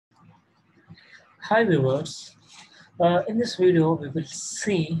Hi viewers, in this video we will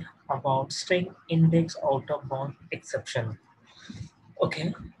see about string index out of bound exception.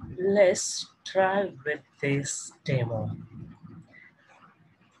 Okay, let's try with this demo.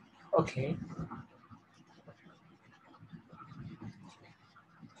 Okay,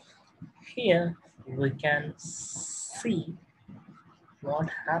 here we can see what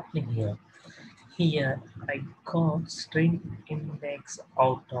happening here. Here I got string index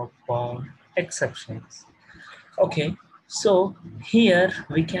out of bound exceptions. Okay, so here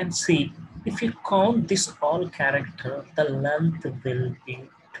we can see if you count this all character, the length will be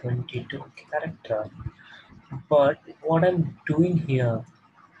 22 character. But what I'm doing here,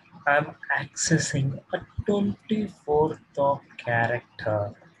 I'm accessing a 24th of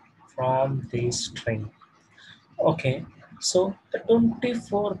character from this string. Okay, so the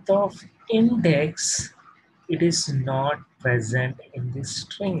 24th of index, it is not present in this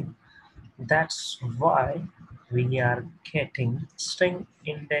string. That's why we are getting string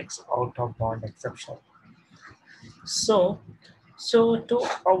index out of bound exception. So, so to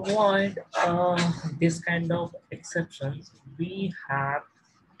avoid this kind of exceptions, we have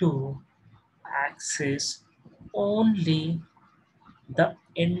to access only the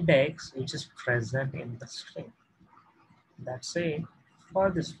index which is present in the string. That's it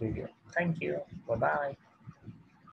for this video. Thank you. Bye bye.